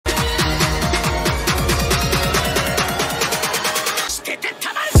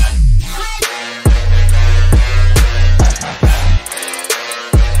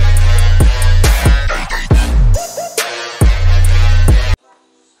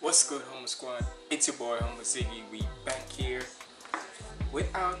What's good, Humble Squad? It's your boy Humbleziggy. We back here with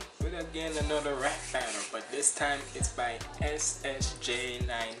again another rap battle, but this time it's by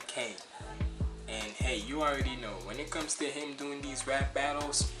SSJ9K. And hey, you already know when it comes to him doing these rap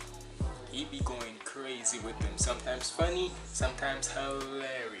battles, he be going crazy with them. Sometimes funny, sometimes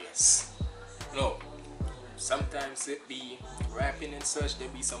hilarious. No, sometimes it be rapping and such. There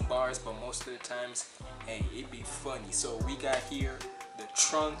be some bars, but most of the times, hey, it be funny. So we got here the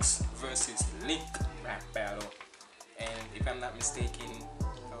Trunks versus Link rap battle, and if I'm not mistaken,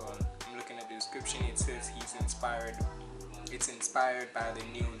 I'm looking at the description. It says it's inspired by the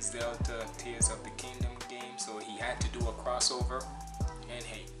new Zelda Tears of the Kingdom game, so he had to do a crossover. And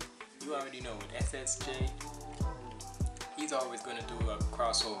hey, you already know with SSJ, he's always gonna do a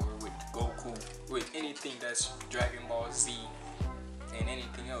crossover with Goku, with anything that's Dragon Ball Z and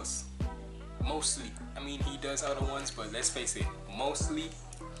anything else. Mostly, I mean, he does other ones, but let's face it, mostly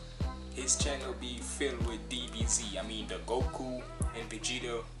his channel be filled with DBZ. I mean, the Goku and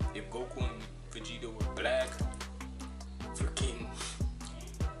Vegeta. If Goku and Vegeta were black, freaking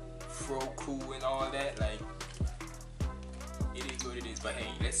Froku and all that, like, it is what it is. But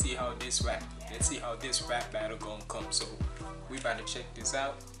hey, let's see how this rap battle gonna come. So we about to check this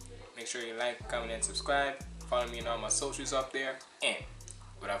out. Make sure you like, comment, and subscribe. Follow me on all my socials up there. And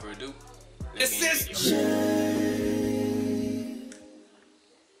without further ado, let's get into the video.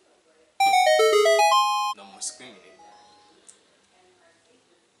 No more screaming.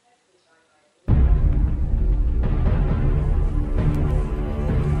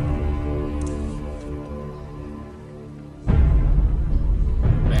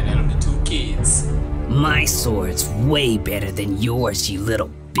 Battle of the two kids. My sword's way better than yours, you little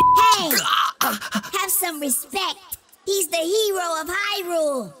bitch. Hey! Have some respect. He's the hero of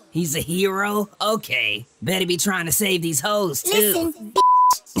Hyrule. He's a hero? Okay. Better be trying to save these hoes, too. Listen, bitch.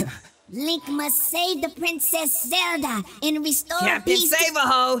 Link must save the Princess Zelda and restore Captain peace. Save a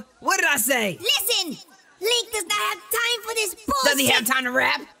hoe! What did I say? Listen! Link does not have time for this bullshit. Does he have time to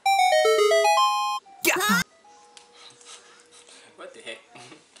rap? Huh? What the heck?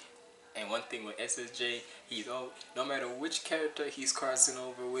 And one thing with SSJ, no matter which character he's crossing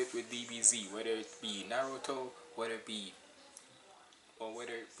over with DBZ, whether it be Naruto, whether it be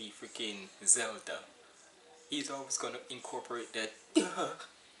freaking Zelda, he's always gonna incorporate that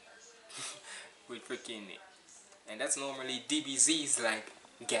with freaking it. And that's normally DBZ's like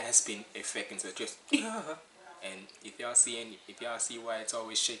gasping effect and such, just and if y'all see why it's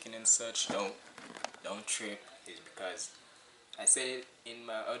always shaking and such, don't trip. It's because I said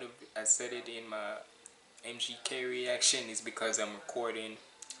it in my MGK reaction. Is because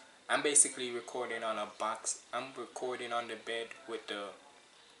I'm basically recording on a box. I'm recording on the bed with a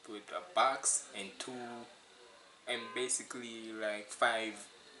box and basically like 5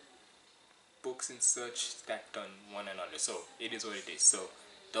 books and such stacked on one another. So it is what it is. So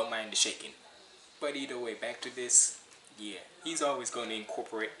don't mind the shaking. But either way, back to this. Yeah, he's always going to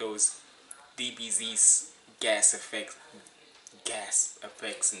incorporate those DBZ's gas effects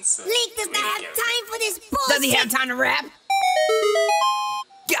and such. Link does not have time for this bullshit. Does he have time to rap?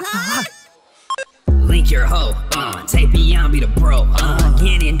 Huh? Link your hoe, take beyond, be the bro,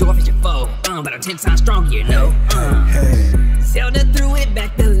 can't endorphin your foe, but I'm 10 times stronger, you know. Zelda threw it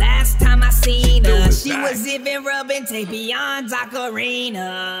back the last time I seen her. She was even rubbing take beyond's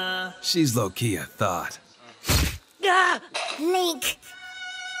ocarina. She's low-key a thought. Link,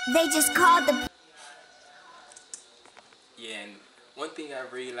 they just called the... Yeah, and one thing I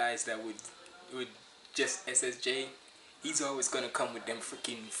realized that with just SSJ, he's always gonna come with them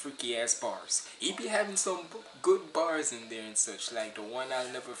freaking freaky ass bars. He be having some good bars in there and such, like the one I'll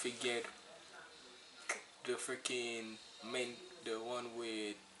never forget. The one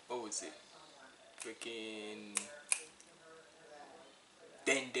with, what was it? Freaking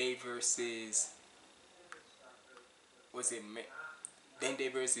Dende versus,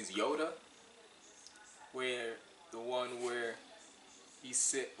 Dende versus Yoda? Where the one where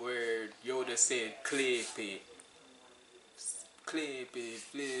where Yoda said, clip it, flip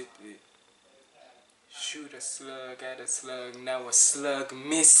it, shoot a slug at a slug, now a slug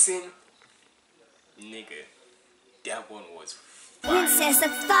missing. Nigga, that one was fire. Princess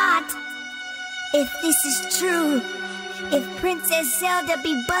of Thought. If this is true, if Princess Zelda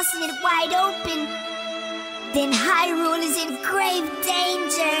be busting it wide open, then Hyrule is in grave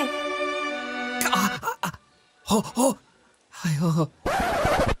danger.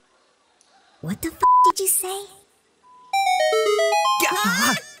 What the f did you say?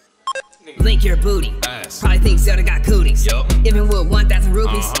 Link your booty. Probably think Zelda got cooties. Even with 1,000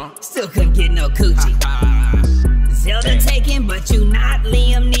 rupees, still couldn't get no coochie. Zelda taken, but you not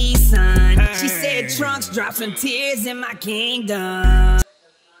Liam Neeson. said Trunks dropped some tears in my kingdom.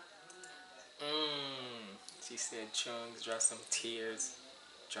 She said Trunks drop some tears.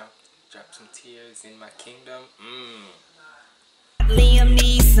 Drop some tears in my kingdom. Liam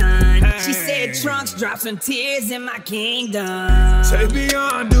Neeson. She said Trunks drop some tears in my kingdom.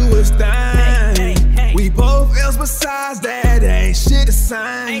 Tavion do his thing. We both else besides that ain't shit the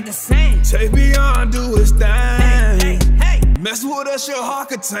same. Ain't the same. Tavion do his thing. Mess with us, your heart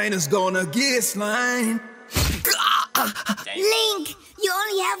container's gonna get slain. Link, you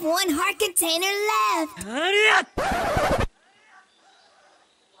only have one heart container left.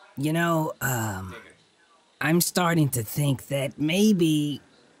 You know, I'm starting to think that maybe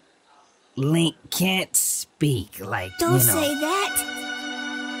Link can't speak like, Don't you know. say that.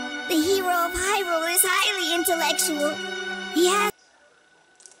 The hero of Hyrule is highly intellectual. He has...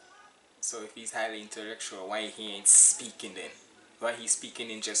 So if he's highly intellectual, why he ain't speaking then? Why he's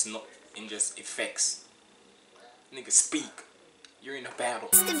speaking in just effects? Nigga, speak. You're in a battle.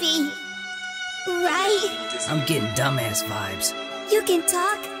 to be... right? I'm getting dumbass vibes. You can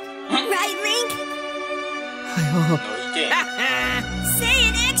talk, right, Link? I hope. No, he can't. Say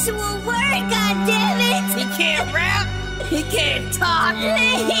an actual word, goddammit! He can't rap. He can't talk.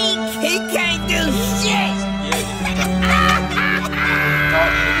 Link! He can't do shit.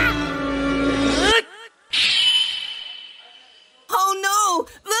 Oh no!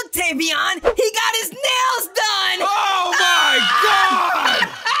 Look, Tavion! He got his nails done! Oh my God!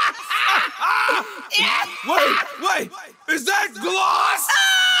 Wait! Is that gloss?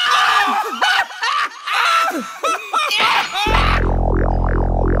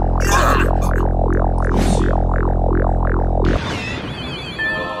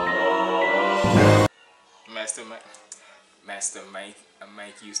 Master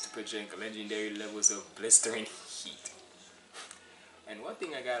Mike used to project legendary levels of blistering heat. And one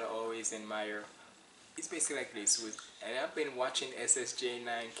thing I gotta always admire, it's basically like this and I've been watching SSJ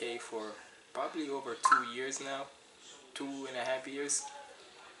 9K for probably over 2 years now, 2.5 years,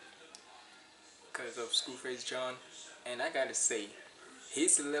 because of Screwface John, and I gotta say,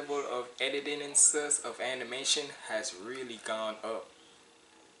 his level of editing and such of animation has really gone up.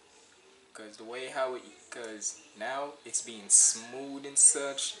 Because the way because now it's being smooth and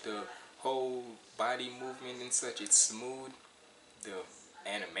such, the whole body movement and such, it's smooth. The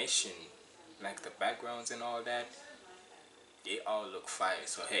animation, like the backgrounds and all that, they all look fire.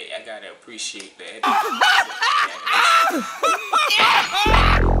 So hey, I gotta appreciate the editing.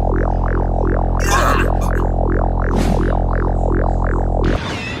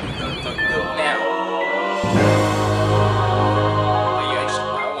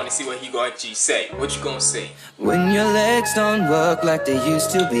 What you say? What you gonna say? When your legs don't work like they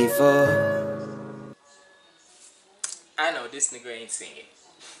used to before. I know this nigga ain't singing.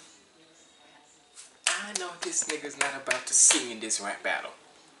 I know this nigga's not about to sing in this rap battle.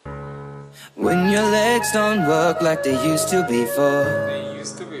 When your legs don't work like they used to before. They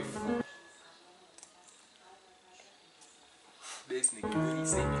used to before. This nigga really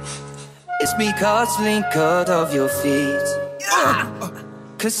singing. It's because Link cut off your feet.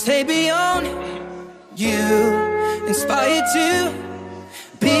 Cause they beyond you, inspired to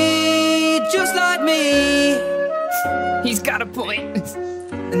be just like me. He's got a point.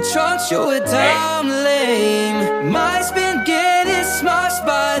 And Trunks, you're a damn lame. My spin getting smashed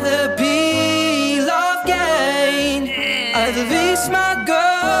by the beloved gain. At least my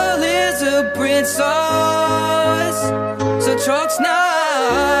girl is a princess. So Trunks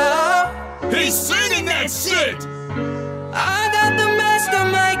now, He's singing that shit! I got the master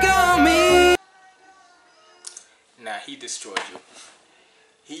mic on me. Nah, he destroyed you.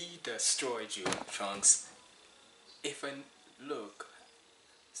 He destroyed you, Trunks. Look,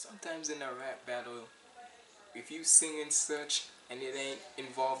 sometimes in a rap battle, if you sing and such and it ain't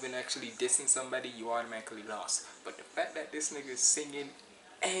involved in actually dissing somebody, you automatically lost. But the fact that this nigga is singing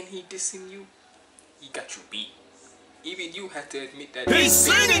and he dissing you, he got you beat. Even you had to admit that He's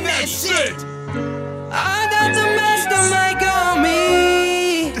singing that shit! I got the master mic on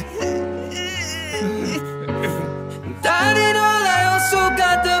me. That ain't all, I also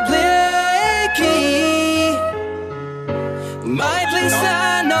got the play key. My place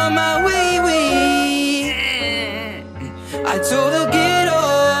sign on my wee. I told her get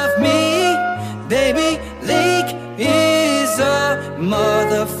off me, baby. Link is a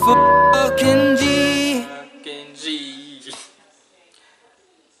motherfucking G. fucking G.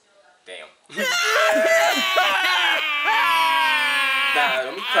 Damn. Nah,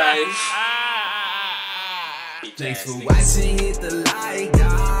 I'm crying. Thanks for watching, hit the like,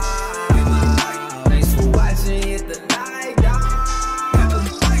 dog. Thanks for watching, hit the like, dog.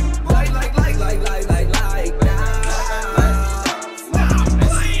 Like.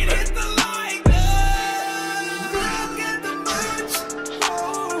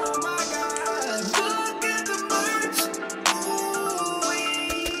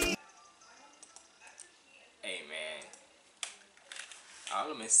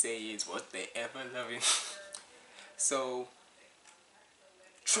 all I'm gonna say is what they ever loving. So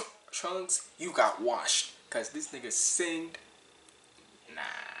Trunks, you got washed, cause this nigga singed. Nah.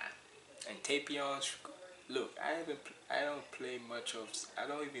 And Tapion, look, I don't even play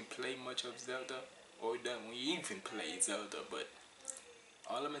much of Zelda, or don't even play Zelda. But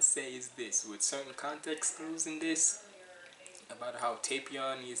all I'm gonna say is this: with certain context clues in this, about how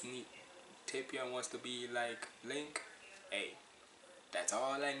Tapion wants to be like Link. Hey, that's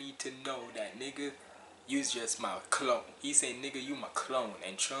all I need to know. That nigga, you's just my clone. He say, nigga, you my clone.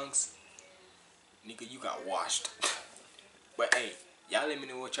 And Trunks, nigga, you got washed. But hey, y'all let me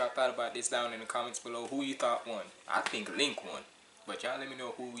know what y'all thought about this down in the comments below. Who you thought won? I think Link won. But y'all let me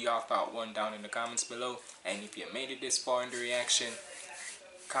know who y'all thought won down in the comments below. And if you made it this far in the reaction,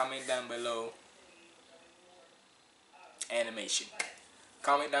 comment down below animation.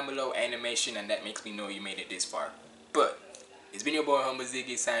 Comment down below animation, and that makes me know you made it this far. But it's been your boy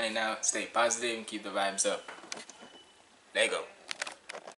Humbleziggy signing out. Stay positive and keep the vibes up. There you go.